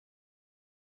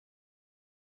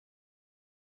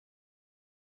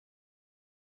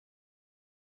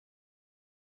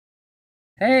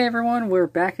Hey everyone, we're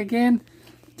back again.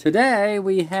 Today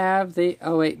we have the...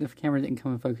 Oh wait, the camera didn't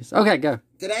come in focus. Okay, go.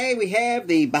 Today we have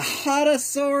the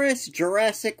Bajadasaurus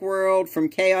Jurassic World from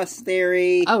Chaos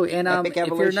Theory. Oh, and Epic if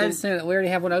Evolution. you're noticing that we already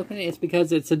have one open, it's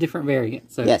because it's a different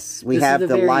variant. So yes, we have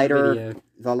the lighter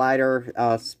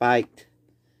spiked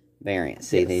variant.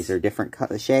 See, these are different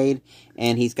shade,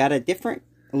 and he's got a different,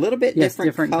 a little bit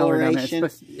different coloration.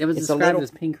 It was described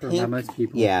as pinker by most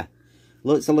people. Yeah,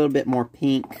 looks a little bit more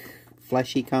pink.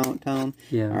 Fleshy tone.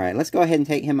 Yeah. All right, let's go ahead and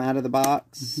take him out of the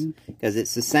box because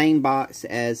it's the same box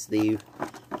as the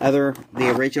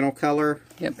original color.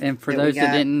 Yep. And for those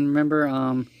that didn't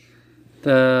remember,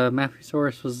 the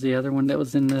Mapusaurus was the other one that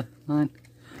was in the line.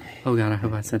 Oh God, I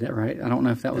hope I said that right. I don't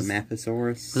know if that was the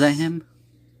Mapusaurus. Was that him?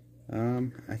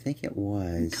 I think it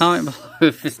was. Comment below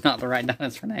if it's not the right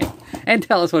dinosaur name, and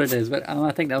tell us what it is. But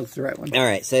I think that was the right one. All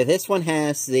right, so this one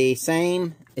has the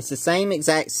same. It's the same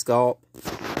exact sculpt.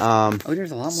 Oh,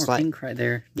 there's a lot more pink right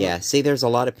there. Yeah, see, there's a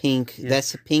lot of pink. Yeah.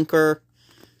 That's a pinker,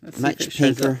 much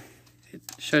pinker. It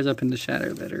shows up in the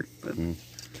shadow better.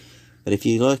 But if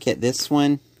you look at this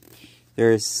one,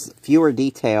 there's fewer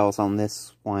details on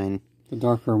this one. The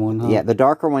darker one, huh? Yeah, the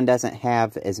darker one doesn't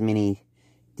have as many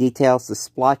details. The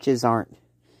splotches aren't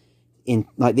in,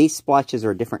 like these splotches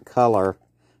are a different color,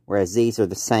 whereas these are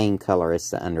the same color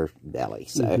as the underbelly.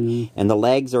 So, and the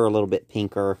legs are a little bit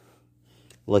pinker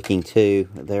looking too.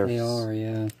 They are,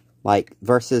 yeah. Like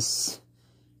versus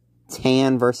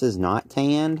tan versus not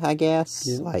tanned, I guess.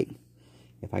 Yeah. Like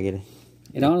if I get it.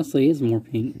 It honestly is more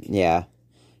pink. Yeah.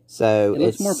 So it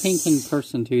looks more pink in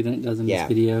person too than it does in this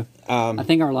video. I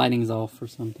think our lighting's off or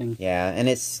something. Yeah, and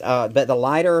it's but the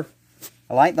lighter,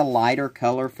 I like the lighter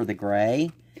color for the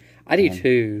gray. I do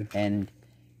too. And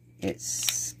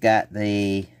it's got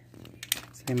the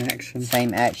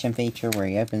same action feature where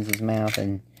he opens his mouth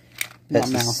and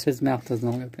his mouth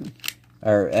doesn't open.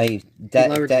 Or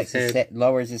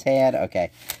lowers his head.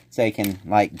 Okay, so he can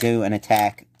like do an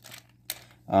attack.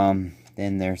 Then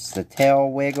there's the tail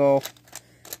wiggle.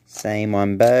 Same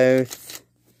on both.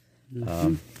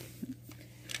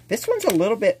 This one's a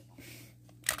little bit.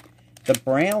 The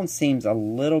brown seems a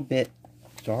little bit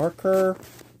darker.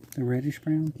 The reddish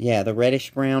brown? Yeah, the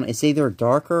reddish brown. It's either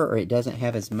darker or it doesn't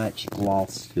have as much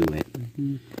gloss to it.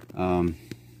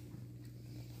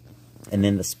 And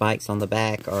then the spikes on the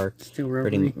back are still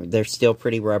rubbery. They're still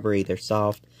pretty rubbery. They're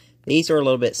soft. These are a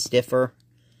little bit stiffer.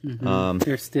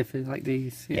 They're stiff like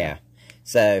these. Yeah.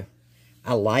 So,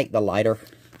 I like the lighter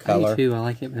color. I do too. I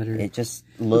like it better. It just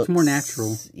looks more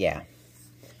natural. Yeah.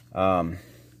 I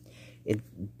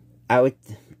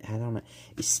don't know.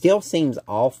 It still seems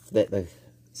off that the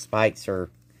spikes are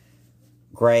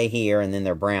gray here and then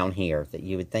they're brown here. That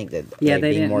you would think that they'd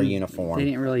be more uniform. They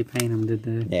didn't really paint them, did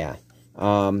they? Yeah.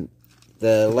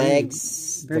 The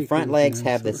legs, the front legs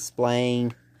have the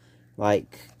splaying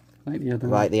like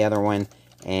the other one,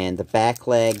 and the back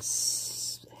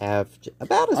legs have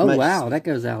about as much. Oh wow, that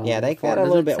goes out. Yeah, they got a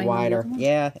little bit wider.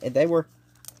 Yeah, they were.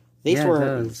 These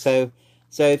were so.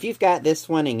 So if you've got this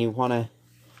one and you want to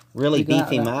really beef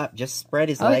him up, just spread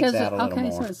his legs out a little more. Okay,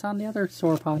 so it's on the other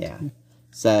sauropods. Yeah.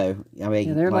 So I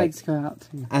mean, their legs go out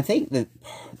too. I think that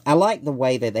I like the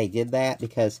way that they did that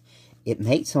because it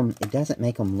makes them. It doesn't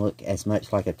make them look as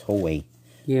much like a toy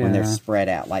when they're spread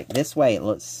out. Like this way, it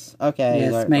looks okay.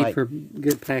 Yeah, it's made for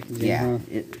good packaging. Yeah,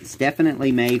 it's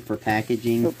definitely made for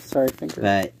packaging. Oops, sorry, finger.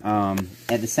 But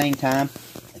at the same time,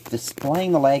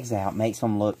 displaying the legs out makes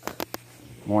them look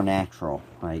more natural.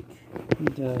 Like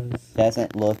it does.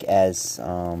 Doesn't look as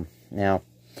now.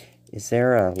 Is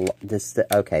there a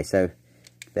okay? So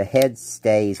the head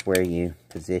stays where you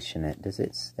position it. Does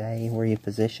it stay where you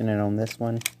position it on this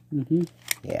one?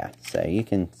 Yeah. So you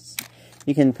can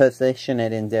position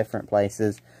it in different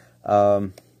places.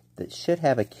 That should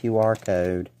have a QR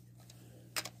code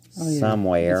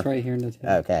somewhere. It's right here in the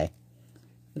tail. Okay.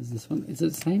 Is this one? Is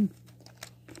it the same?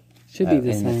 Should be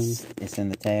the same. It's in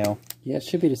the tail. Yeah, it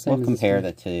should be the same. We'll compare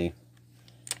the two.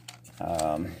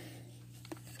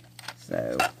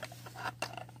 So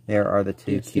there are the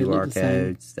two QR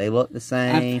codes. They look the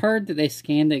same. I've heard that they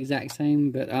scan the exact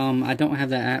same, but I don't have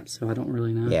that app, so I don't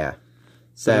really know. Yeah.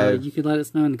 So you could let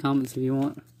us know in the comments if you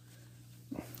want.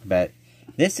 But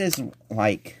this is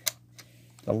like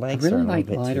the legs are a little bit too light. I really like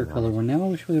the lighter color one. Now I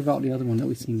wish we had bought the other one that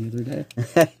we seen the other day.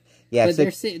 Yeah, but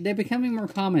they're becoming more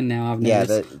common now. I've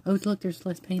noticed. Oh, look, there's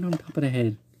less paint on top of the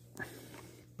head.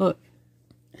 Look.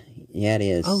 Yeah, it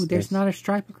is. Oh, there's not a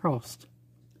stripe across.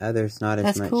 Oh, there's not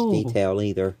as much detail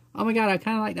either. Oh my God, I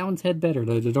kind of like that one's head better,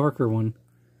 though, the darker one.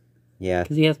 Yeah.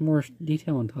 Because he has more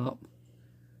detail on top.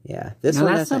 Yeah. That's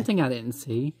something I didn't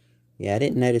see. Yeah, I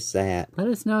didn't notice that. Let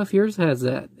us know if yours has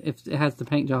that, if it has the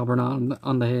paint job or not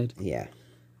on the head. Yeah.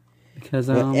 Because,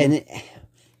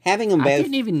 having them both I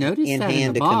didn't even notice in that hand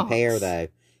in the to box. compare, though.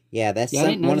 Yeah, that's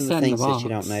one of the things that you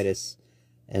don't notice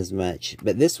as much.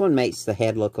 But this one makes the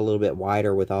head look a little bit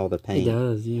wider with all the paint. It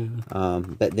does, yeah.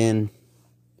 But then,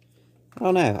 I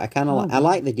don't know. I kind of I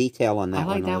like the detail on that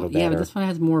one a little better. Yeah, but this one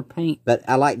has more paint. But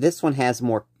I like this one has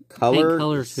more color. Paint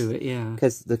color to it, yeah.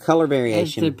 Because the color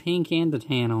variation. It's the pink and the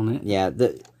tan on it. Yeah,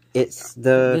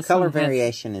 the color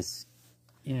variation is.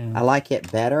 Yeah. I like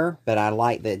it better, but I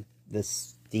like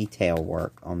this detail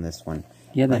work on this one.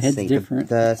 Yeah, the head's different.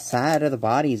 The side of the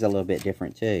body is a little bit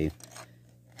different too.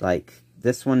 Like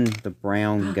this one, the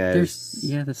brown goes.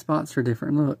 Yeah, the spots are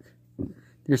different. Look,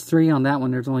 there's 3 on that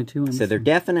one. There's only 2 on. So they're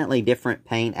definitely different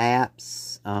paint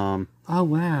apps. Oh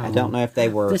wow! I don't know if they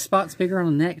were. This spot's bigger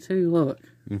on the neck too. Look,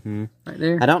 right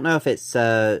there. I don't know if it's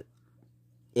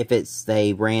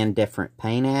they ran different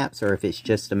paint apps or if it's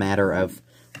just a matter of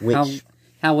which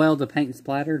how well the paint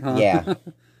splattered, huh? Yeah.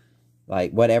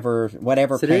 Like whatever so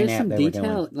paint app they were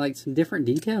doing. Like some different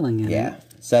detailing in it. Yeah.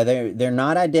 So they're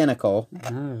not identical.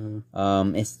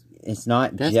 Oh. It's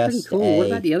not That's just pretty cool. What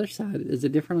about the other side? Is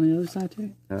it different on the other side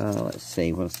too? Let's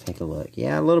see. Let's take a look.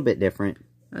 Yeah, a little bit different.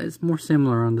 It's more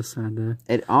similar on this side though.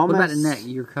 It almost. What about the neck?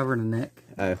 You're covering the neck.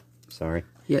 Oh, sorry.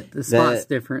 Yeah, the spot's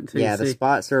different too. Yeah, the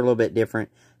spots are a little bit different.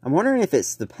 I'm wondering if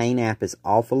it's the paint app is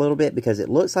off a little bit because it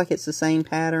looks like it's the same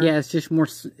pattern. Yeah, it's just more.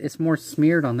 It's more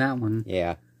smeared on that one.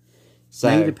 Yeah. So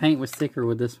maybe the paint was thicker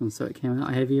with this one, so it came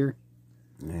out heavier.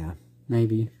 Yeah.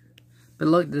 Maybe. But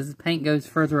look, this paint goes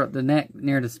further up the neck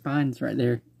near the spines right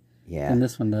there. Yeah. Than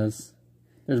this one does.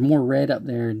 There's more red up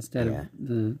there instead of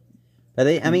the.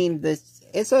 But I mean,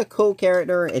 it's a cool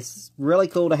character. It's really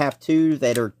cool to have 2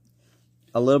 that are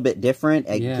a little bit different.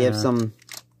 It gives them.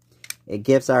 It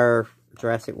gives our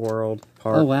Jurassic World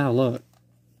park. Oh wow! Look,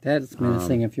 that's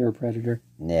menacing if you're a predator.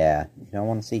 Yeah, you don't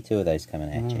want to see 2 of those coming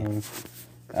at you.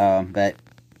 But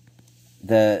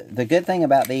the good thing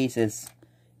about these is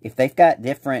if they've got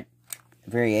different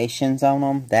variations on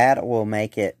them, that will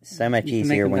make it so much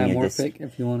easier when you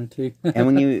if you wanted to. and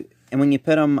when you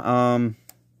put them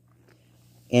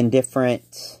in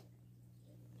different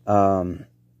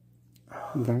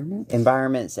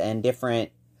environments and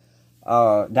different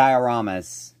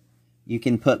dioramas, you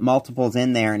can put multiples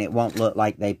in there and it won't look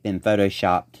like they've been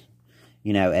photoshopped,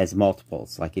 you know, as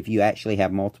multiples. Like if you actually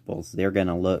have multiples, they're going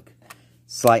to look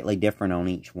slightly different on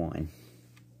each one.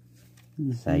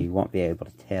 So you won't be able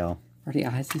to tell. Are the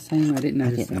eyes the same? I didn't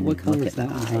notice that. What color is that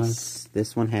one?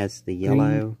 This one has the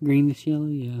yellow. Greenish yellow,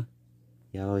 yeah.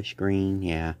 Yellowish green,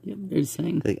 yeah. Yep, they're the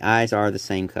same. The eyes are the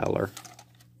same color.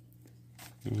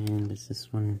 And is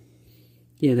this one?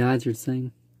 Yeah, the eyes are the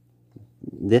same.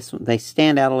 This one, they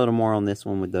stand out a little more on this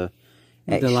one with the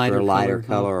extra lighter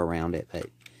color around it.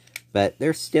 But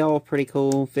they're still pretty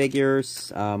cool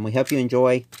figures. We hope you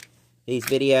enjoy these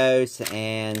videos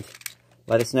and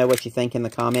let us know what you think in the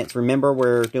comments. Remember,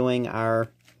 we're doing our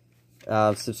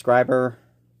subscriber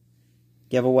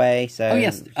giveaway. So oh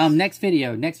yes, next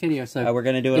video. So we're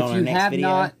gonna do it on our next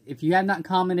video. If you have not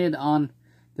commented on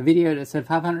the video that said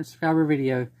 500 subscriber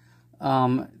video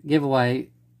giveaway,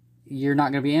 you're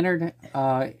not gonna be entered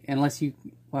unless you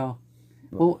well,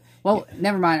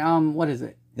 never mind. What is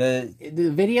it? The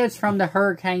videos from the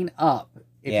Hurricane Up.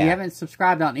 If you haven't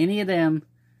subscribed on any of them,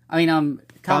 I mean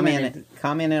commented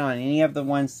on any of the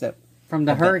ones that from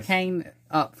the Hurricane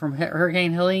Up, from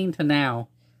Hurricane Helene to now.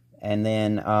 And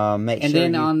then make sure. And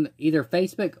then on either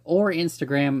Facebook or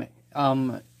Instagram,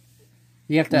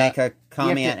 you have to make a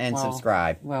comment and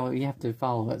subscribe. Well, you have to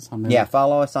follow us on those. Yeah,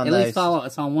 follow us on those. At least follow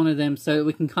us on one of them so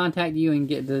we can contact you and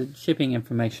get the shipping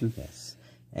information. Yes.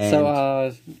 And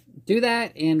so do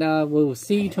that, and we'll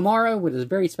see you tomorrow with a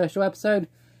very special episode.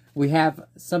 We have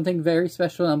something very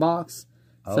special in the box.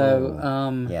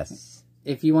 So yes,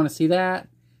 if you want to see that,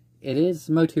 it is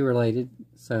Motu related.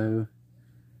 So.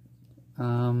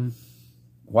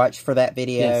 Watch for that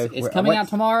video. Yes, it's coming out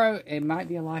tomorrow. It might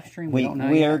be a live stream. We don't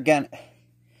know yet.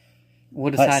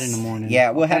 We'll decide in the morning. Yeah,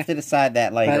 we'll have to decide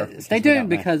that later. But stay tuned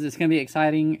because it's going to be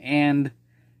exciting, and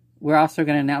we're also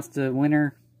going to announce the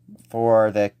winner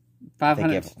for the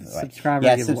 500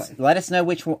 subscriber giveaway. Let us know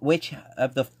which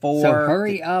of the 4. So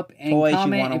hurry up and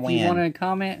comment if you want to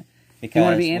comment. Because you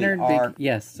want to be entered?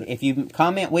 Yes. If you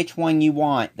comment which one you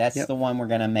want, that's the one we're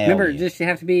going to mail. Remember, you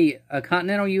have to be a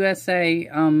continental USA.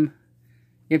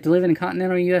 You have to live in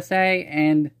continental USA,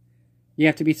 and you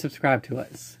have to be subscribed to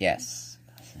us. Yes.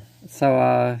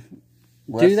 So,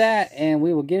 do that, and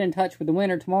we will get in touch with the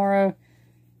winner tomorrow.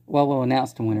 Well, we'll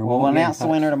announce the winner. We'll announce the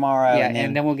winner tomorrow. Yeah,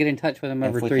 and then we'll get in touch with them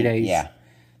over 3 days. Yeah.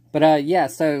 But, yeah,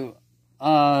 so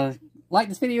like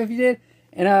this video if you did.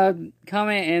 And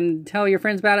comment and tell your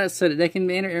friends about it so that they can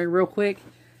enter real quick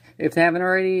if they haven't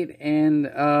already. And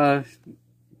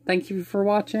thank you for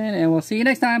watching, and we'll see you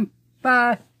next time.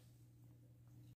 Bye.